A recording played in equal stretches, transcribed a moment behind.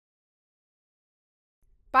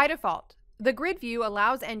By default, the grid view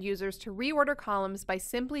allows end users to reorder columns by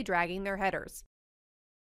simply dragging their headers.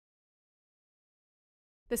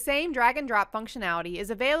 The same drag and drop functionality is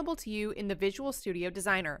available to you in the Visual Studio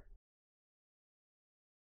Designer.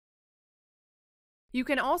 You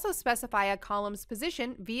can also specify a column's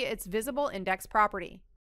position via its visible index property.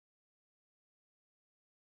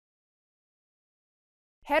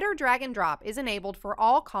 Header drag and drop is enabled for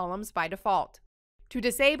all columns by default. To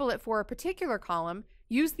disable it for a particular column,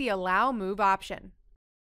 use the Allow Move option.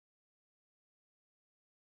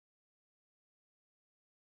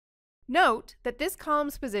 Note that this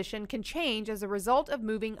column's position can change as a result of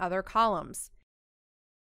moving other columns.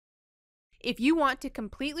 If you want to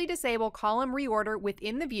completely disable column reorder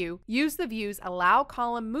within the view, use the view's Allow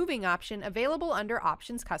Column Moving option available under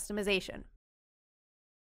Options Customization.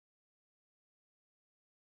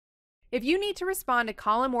 If you need to respond to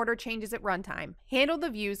column order changes at runtime, handle the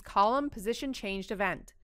view's Column Position Changed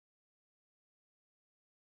event.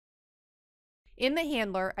 In the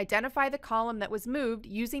handler, identify the column that was moved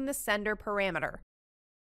using the sender parameter.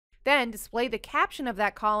 Then display the caption of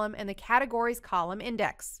that column and the category's column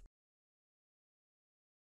index.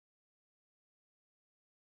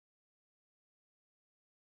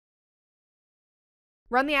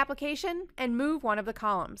 Run the application and move one of the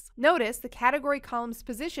columns. Notice the category column's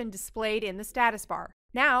position displayed in the status bar.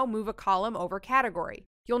 Now move a column over category.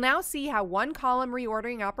 You'll now see how one column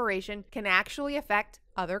reordering operation can actually affect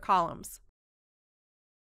other columns.